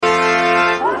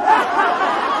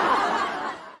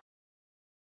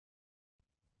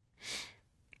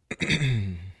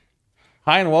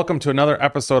Hi, and welcome to another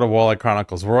episode of Walleye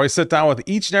Chronicles, where I sit down with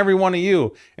each and every one of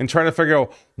you and try to figure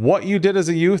out what you did as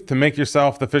a youth to make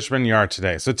yourself the fisherman you are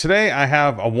today. So today I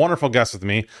have a wonderful guest with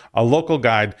me, a local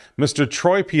guide, Mr.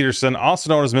 Troy Peterson, also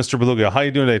known as Mr. Bluegill. How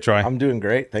you doing today, Troy? I'm doing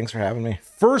great. Thanks for having me.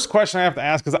 First question I have to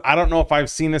ask, because I don't know if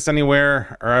I've seen this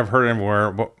anywhere or I've heard it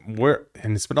everywhere, but where,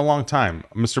 and it's been a long time,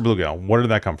 Mr. Bluegill, where did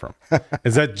that come from?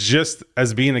 Is that just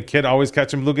as being a kid always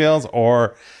catching bluegills,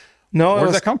 or... No, where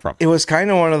does that come from? It was kind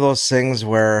of one of those things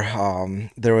where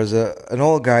there was an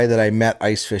old guy that I met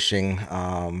ice fishing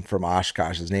from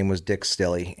Oshkosh. His name was Dick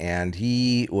Stilley, and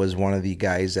he was one of the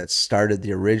guys that started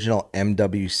the original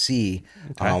MWC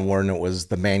when it was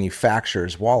the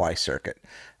manufacturer's walleye circuit.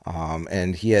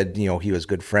 And he had, he was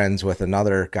good friends with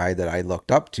another guy that I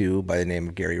looked up to by the name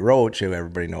of Gary Roach, who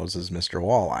everybody knows as Mr.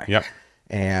 Walleye. Yep.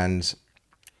 And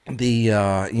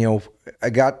I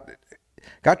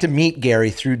got to meet Gary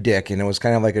through Dick, and it was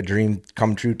kind of like a dream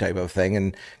come true type of thing,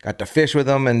 and got to fish with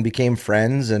him and became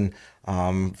friends, and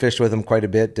fished with him quite a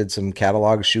bit, did some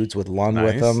catalog shoots with Lund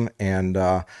with him. And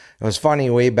it was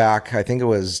funny, way back, I think it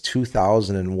was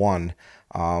 2001,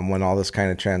 when all this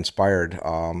kind of transpired.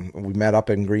 We met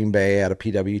up in Green Bay at a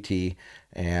PWT,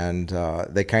 and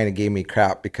they kind of gave me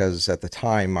crap because at the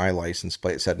time my license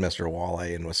plate said Mr.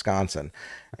 Walleye in Wisconsin.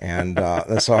 And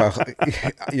so,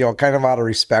 kind of out of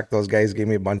respect, those guys gave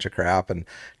me a bunch of crap and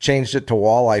changed it to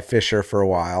Walleye Fisher for a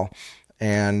while.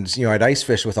 And, I'd ice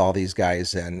fish with all these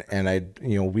guys, and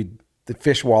we'd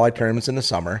fish walleye tournaments in the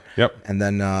summer. Yep. And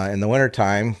then in the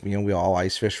wintertime, we all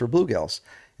ice fish for bluegills.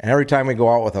 And every time we go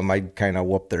out with them, I'd kind of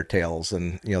whoop their tails.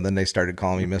 And, then they started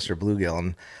calling me Mr. Bluegill.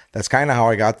 And that's kind of how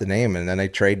I got the name. And then I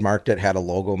trademarked it, had a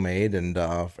logo made. And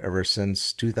ever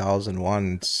since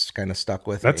 2001, it's kind of stuck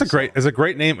with me. It's a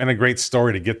great name and a great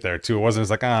story to get there, too. It wasn't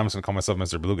just like, I'm just going to call myself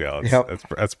Mr. Bluegill.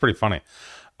 That's pretty funny.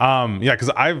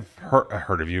 Because I've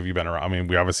heard of you. You've been around. I mean,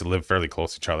 we obviously live fairly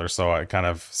close to each other. So I kind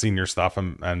of seen your stuff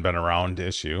and been around the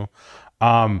issue.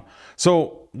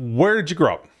 So where did you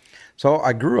grow up? So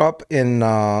I grew up in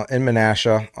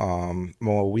Menasha.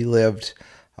 We lived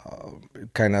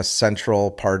kind of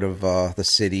central part of the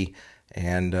city,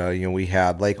 and we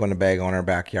had Lake Winnebago in our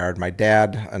backyard. My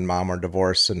dad and mom were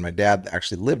divorced, and my dad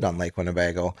actually lived on Lake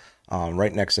Winnebago,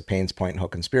 right next to Paynes Point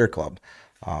Hook and Spear Club.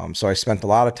 So I spent a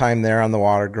lot of time there on the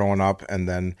water growing up, and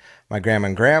then my grandma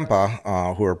and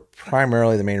grandpa, who are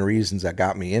primarily the main reasons that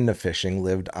got me into fishing,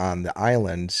 lived on the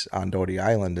island, on Doty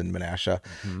Island in Menasha.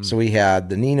 Mm-hmm. So we had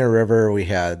the Neenah River, we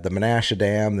had the Menasha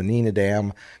Dam, the Neenah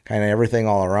Dam, kind of everything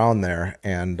all around there,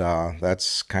 and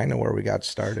that's kind of where we got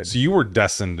started. So you were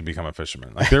destined to become a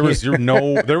fisherman. Like there was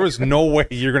no way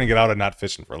you're going to get out and not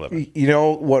fishing for a living. You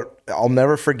know what? I'll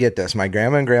never forget this. My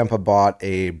grandma and grandpa bought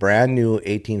a brand new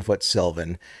 18-foot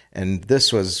Sylvan, and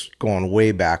this was going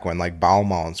way back when like bow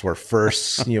mounts were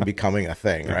first, becoming a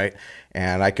thing, right?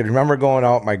 And I could remember going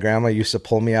out. My grandma used to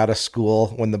pull me out of school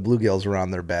when the bluegills were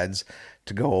on their beds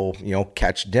to go,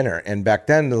 catch dinner. And back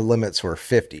then the limits were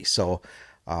 50. So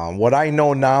what I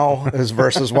know now is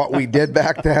versus what we did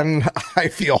back then, I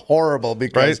feel horrible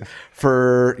because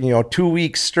for, 2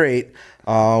 weeks straight,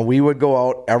 we would go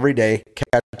out every day,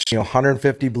 catch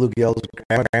 150 bluegills,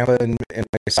 grandpa and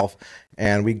myself,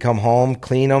 and we'd come home,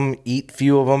 clean them, eat a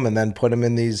few of them, and then put them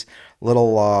in these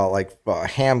little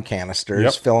ham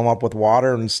canisters, fill them up with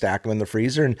water, and stack them in the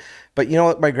freezer. But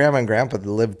my grandma and grandpa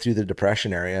lived through the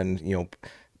Depression area, and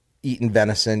eating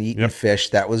venison, eating fish,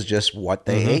 that was just what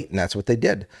they ate, and that's what they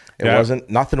did.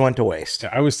 Nothing went to waste.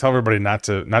 I always tell everybody not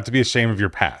to be ashamed of your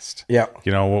past. Yeah.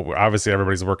 Obviously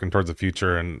everybody's working towards the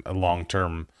future and a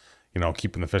long-term,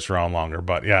 keeping the fish around longer.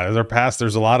 But yeah, as our past,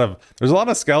 there's a lot of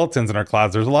skeletons in our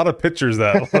clouds. There's a lot of pictures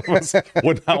that a lot of us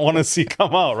would not want to see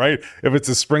come out, right? If it's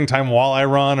a springtime walleye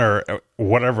run or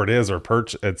whatever it is, or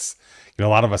perch, it's, a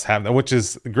lot of us have that, which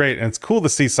is great. And it's cool to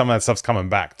see some of that stuff's coming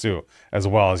back too, as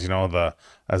well as,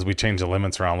 as we change the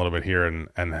limits around a little bit here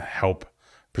and help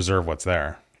preserve what's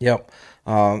there. Yep.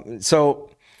 So,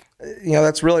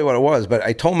 that's really what it was. But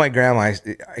I told my grandma,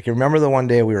 I can remember the one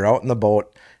day we were out in the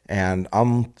boat, and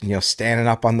I'm, standing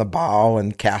up on the bow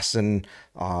and casting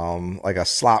like a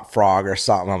slop frog or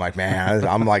something. I'm like, man,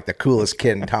 I'm like the coolest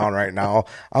kid in town right now.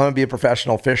 I'm going to be a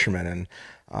professional fisherman. And,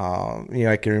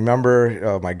 I can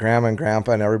remember my grandma and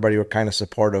grandpa and everybody were kind of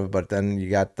supportive. But then you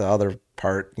got the other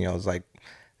part, it's like,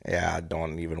 yeah,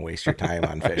 don't even waste your time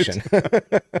on fishing.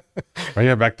 Well,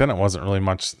 yeah, back then it wasn't really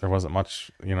much. There wasn't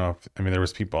much, there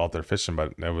was people out there fishing,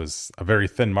 but it was a very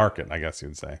thin market, I guess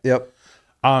you'd say. Yep.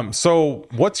 So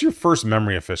what's your first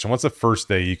memory of fishing? What's the first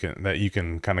day you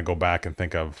can kind of go back and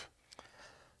think of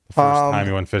The first time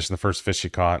you went fishing, the first fish you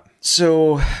caught.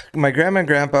 So my grandma and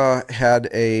grandpa had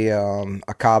a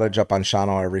cottage up on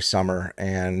Shawano every summer,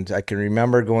 and I can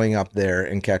remember going up there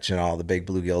and catching all the big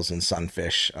bluegills and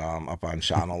sunfish up on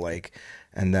Shawano Lake.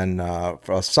 And then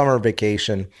for a summer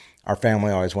vacation, our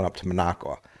family always went up to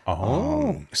Minocqua.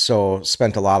 So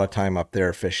spent a lot of time up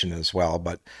there fishing as well.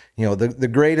 But the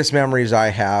greatest memories I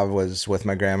have was with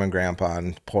my grandma and grandpa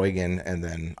on Poygan, and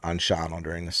then on Shawano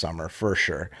during the summer for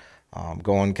sure.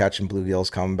 Going catching bluegills,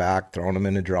 coming back, throwing them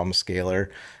in a drum scaler,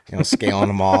 scaling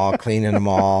them all, cleaning them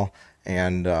all,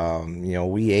 and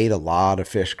we ate a lot of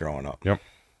fish growing up. Yep.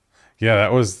 Yeah,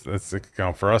 that's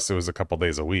for us it was a couple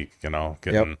days a week.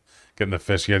 Getting the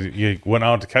fish. You went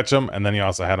out to catch them, and then you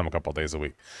also had them a couple days a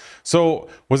week. So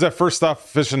was that first stuff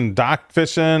fishing, dock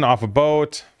fishing, off a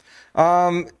boat?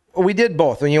 We did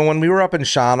both. When we were up in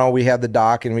Shawano, we had the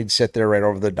dock, and we'd sit there right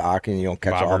over the dock and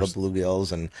catch all the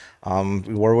bluegills. And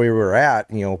where we were at,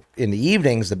 in the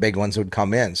evenings, the big ones would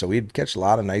come in, so we'd catch a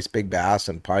lot of nice big bass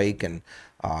and pike and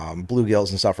bluegills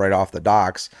and stuff right off the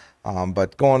docks.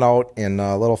 But going out in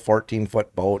a little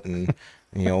 14-foot boat and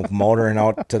motoring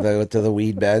out to the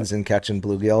weed beds and catching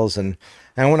bluegills. And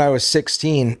when I was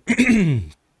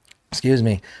 16, excuse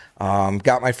me,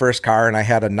 got my first car, and I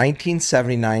had a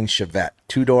 1979 Chevette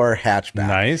 2-door hatchback.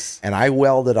 Nice. And I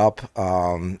welded up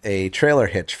a trailer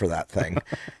hitch for that thing.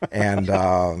 And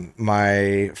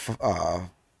my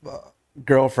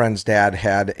girlfriend's dad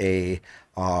had a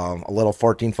little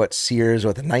 14-foot Sears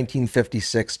with a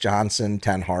 1956 Johnson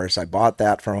 10 horse. I bought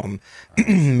that from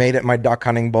him, made it my duck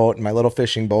hunting boat and my little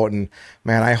fishing boat. And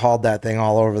man, I hauled that thing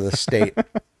all over the state.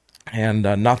 And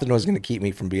nothing was going to keep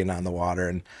me from being on the water.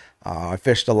 And I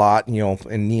fished a lot,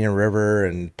 in Nina River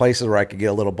and places where I could get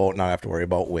a little boat and not have to worry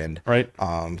about wind. Right.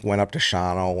 Went up to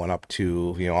Shawano, went up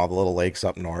to, all the little lakes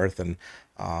up north. And,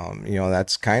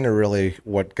 that's kind of really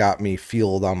what got me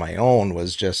fueled on my own,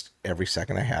 was just every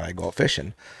second I had, I go out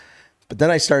fishing. But then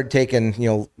I started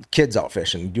taking, kids out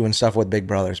fishing, doing stuff with big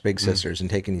brothers, big sisters, and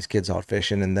taking these kids out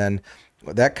fishing. And then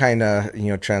that kind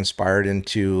of, transpired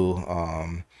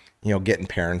into, getting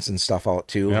parents and stuff out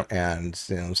too. Yep. And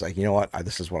it was like, what,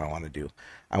 this is what I want to do.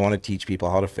 I want to teach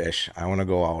people how to fish. I want to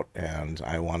go out and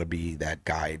I want to be that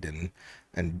guide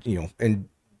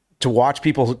and to watch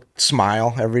people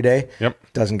smile every day.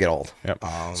 Yep. Doesn't get old. Yep.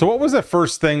 So what was the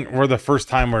first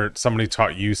time where somebody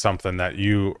taught you something that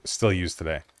you still use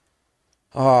today?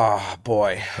 Oh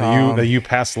boy. That you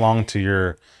pass along to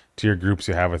your groups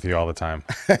you have with you all the time.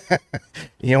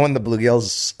 When the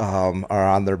bluegills are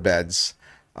on their beds,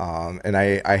 and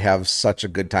I have such a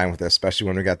good time with this, especially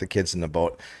when we got the kids in the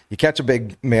boat. You catch a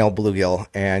big male bluegill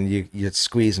and you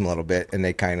squeeze them a little bit, and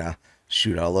they kind of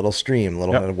shoot out a little stream, bit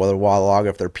of whether waterlog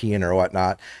if they're peeing or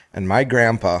whatnot. And my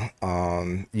grandpa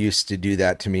used to do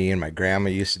that to me, and my grandma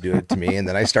used to do it to me, and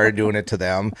then I started doing it to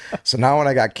them. So now when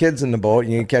I got kids in the boat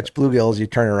and you catch bluegills, you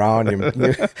turn around, you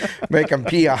make them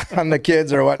pee on the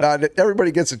kids or whatnot.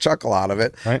 Everybody gets a chuckle out of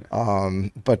it. Right.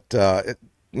 But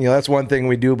that's one thing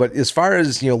we do. But as far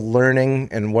as learning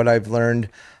and what I've learned,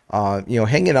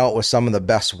 hanging out with some of the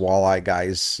best walleye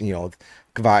guys,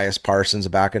 Cavias Parsons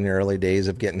back in the early days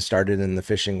of getting started in the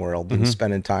fishing world, and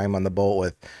spending time on the boat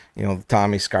with,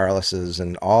 Tommy Scarlesses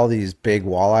and all these big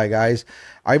walleye guys.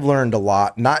 I've learned a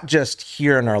lot, not just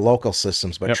here in our local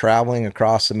systems, but traveling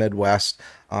across the Midwest,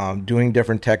 doing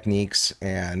different techniques,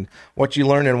 and what you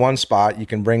learn in one spot, you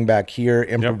can bring back here,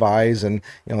 improvise. And,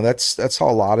 that's how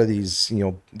a lot of these,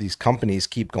 these companies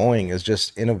keep going, is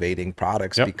just innovating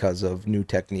products because of new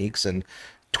techniques and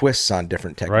twists on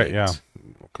different techniques. Right. Yeah.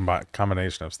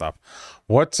 Combination of stuff.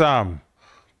 What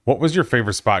was your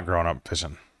favorite spot growing up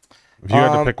fishing? If you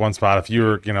had to pick one spot, if you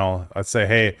were, let's say,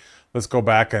 hey, let's go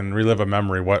back and relive a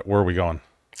memory, where are we going?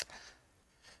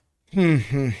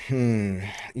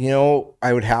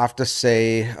 I would have to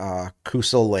say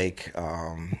Coosa Lake.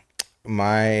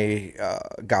 My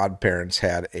godparents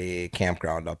had a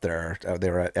campground up there.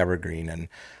 They were at Evergreen, and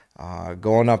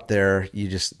going up there,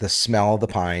 the smell of the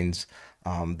pines,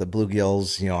 the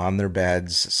bluegills, on their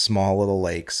beds, small little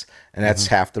lakes. And that's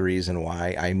half the reason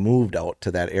why I moved out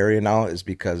to that area now, is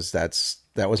because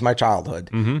that was my childhood.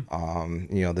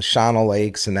 The Shawano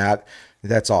Lakes and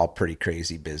that's all pretty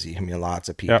crazy busy. Lots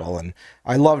of people, and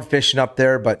I loved fishing up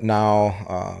there, but now,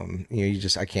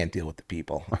 I can't deal with the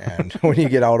people. And when you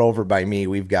get out over by me,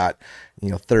 we've got,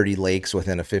 30 lakes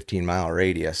within a 15-mile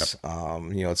radius.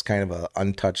 It's kind of an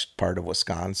untouched part of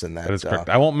Wisconsin. That is correct.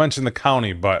 I won't mention the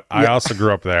county, but I also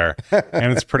grew up there,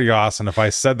 and it's pretty awesome. If I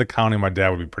said the county, my dad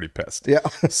would be pretty pissed. Yeah.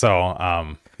 So,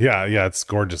 it's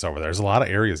gorgeous over there. There's a lot of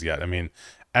areas yet.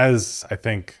 As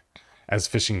as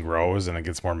fishing grows and it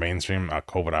gets more mainstream,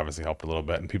 COVID obviously helped a little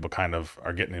bit, and people kind of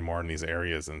are getting in more in these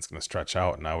areas, and it's going to stretch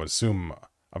out. And I would assume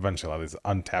eventually a lot of these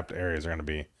untapped areas are going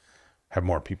to have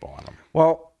more people on them.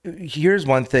 Well, here's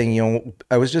one thing,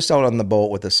 I was just out on the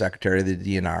boat with the secretary of the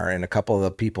DNR and a couple of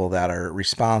the people that are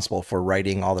responsible for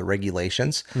writing all the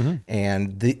regulations.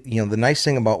 And the nice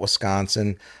thing about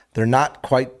Wisconsin, they're not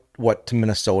quite what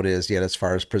Minnesota is yet as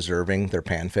far as preserving their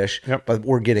panfish, but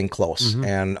we're getting close.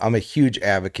 And I'm a huge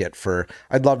advocate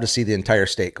I'd love to see the entire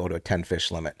state go to a 10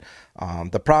 fish limit.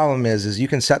 The problem is you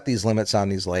can set these limits on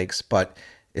these lakes, but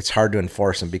it's hard to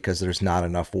enforce them because there's not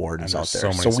enough wardens out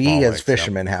there. So we as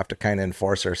fishermen have to kind of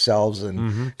enforce ourselves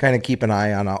and kind of keep an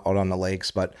eye out on the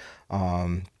lakes. But,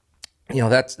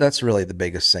 that's really the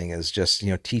biggest thing is just,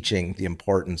 teaching the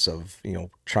importance of,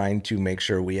 trying to make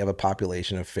sure we have a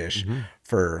population of fish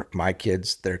for my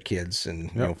kids, their kids,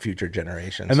 and, future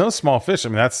generations. And those small fish, I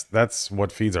mean, that's what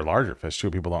feeds our larger fish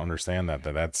too. People don't understand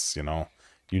that's,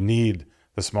 you need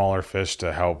the smaller fish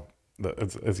to help.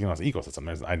 It's ecosystem.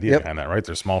 There's an idea behind that, right?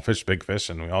 There's small fish, big fish,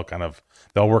 and we all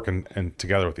they'll work in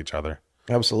together with each other.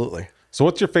 Absolutely. So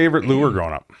what's your favorite lure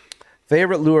growing up?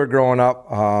 Favorite lure growing up?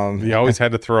 You always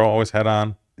had to throw, always head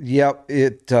on? Yep.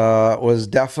 It was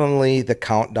definitely the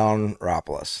Countdown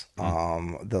Ropolis.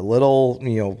 The little,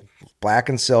 black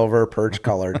and silver, perch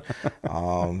colored.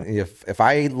 If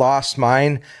I lost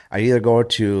mine, I'd either go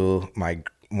to my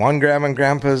one grandma and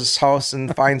grandpa's house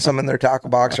and find some in their tackle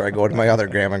box, or I go to my other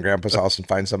grandma and grandpa's house and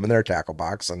find some in their tackle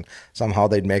box, and somehow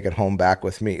they'd make it home back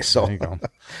with me. So there you go.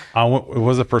 What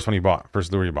was the first one you bought?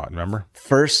 First lure you bought? Remember?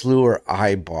 First lure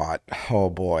I bought. Oh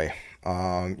boy.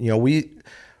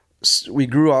 We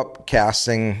grew up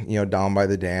casting, down by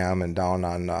the dam and down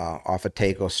on off of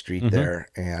Taco Street there,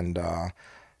 and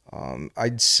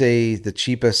I'd say the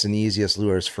cheapest and easiest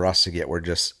lures for us to get were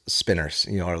just spinners,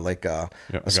 or like a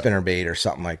spinner bait or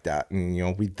something like that.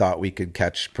 And, we thought we could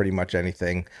catch pretty much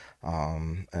anything.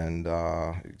 And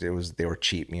they were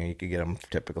cheap. You could get them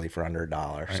typically for under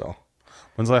 $1. Right. So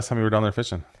when's the last time you were down there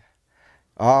fishing?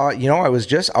 I was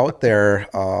just out there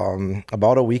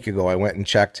about a week ago. I went and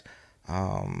checked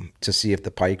to see if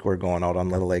the pike were going out on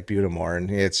Little Lake Butamore,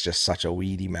 and it's just such a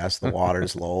weedy mess. The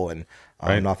water's low and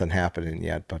nothing happening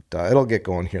yet, but it'll get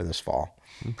going here this fall.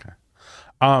 Okay.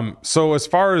 So as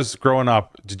far as growing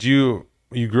up, you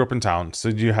grew up in town, so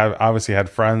did you obviously had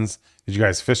friends? Did you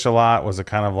guys fish a lot? Was it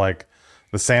kind of like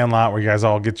the sand lot where you guys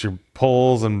all get your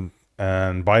poles and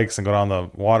bikes and go down the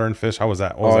water and fish? How was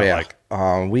that? What was that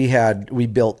like? We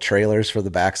built trailers for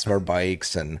the backs of our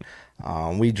bikes, and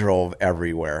we drove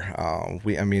everywhere.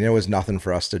 There was nothing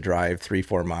for us to drive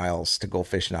 3-4 miles to go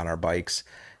fishing on our bikes,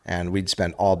 and we'd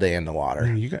spend all day in the water.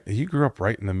 I mean, you grew up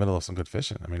right in the middle of some good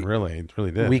fishing. I mean, really, it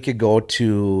really did. We could go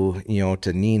to Nino,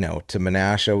 to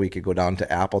Menasha. We could go down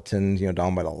to Appleton,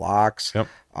 down by the locks. Yep.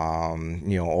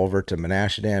 Over to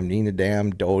Menasha Dam, Nina Dam,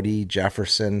 Doty,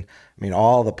 Jefferson. I mean,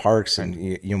 all the parks, and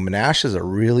Menasha is a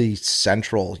really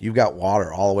central. You've got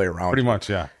water all the way around. Pretty much,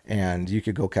 yeah. And you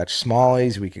could go catch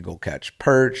smallies. We could go catch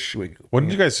perch. What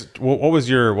did you guys? What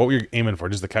were you aiming for?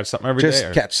 Just to catch something every day?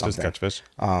 Just catch something. Just catch fish.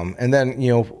 And then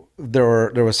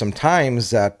there was some times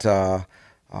that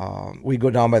we go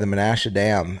down by the Menasha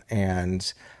Dam,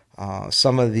 and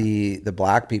some of the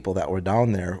black people that were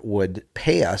down there would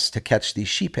pay us to catch these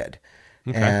sheephead.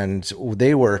 Okay. And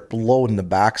they were loading the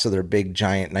backs of their big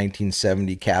giant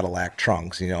 1970 Cadillac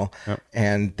trunks, Yep.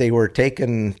 And they were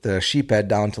taking the sheephead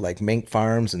down to like mink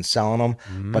farms and selling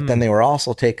them. But then they were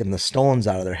also taking the stones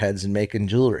out of their heads and making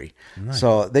jewelry. Nice.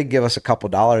 So they give us a couple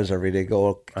 $2 every day to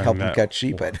go help them catch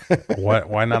sheephead.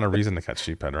 Why not a reason to catch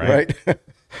sheephead, right? Right.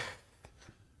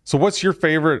 So what's your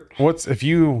favorite, if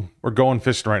you were going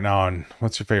fishing right now, and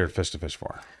what's your favorite fish to fish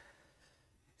for?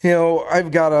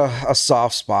 I've got a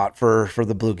soft spot for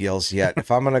the bluegills yet. If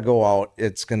I'm going to go out,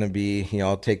 it's going to be,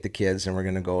 I'll take the kids and we're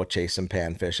going to go chase some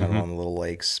panfish on one of the little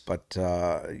lakes. But,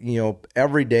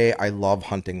 every day I love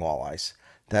hunting walleyes.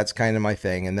 That's kind of my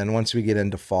thing. And then once we get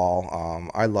into fall,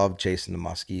 I love chasing the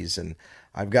muskies, and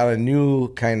I've got a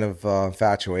new kind of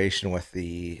infatuation with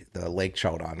the lake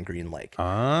trout on Green Lake.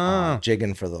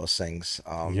 Jigging for those things.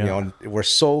 We're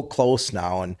so close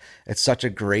now, and it's such a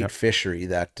great fishery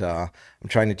that I'm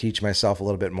trying to teach myself a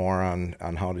little bit more on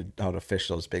how to fish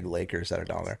those big lakers that are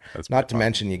down there. Not to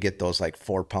mention you get those like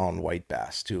 4-pound white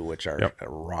bass too, which are a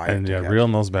riot. And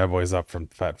reeling those bad boys up from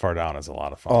far down is a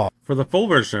lot of fun. For the full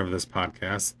version of this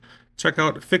podcast, check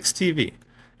out Fix TV.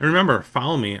 And remember,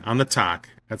 follow me on the talk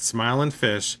at Smile and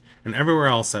Fish and everywhere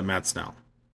else at Matt Snell.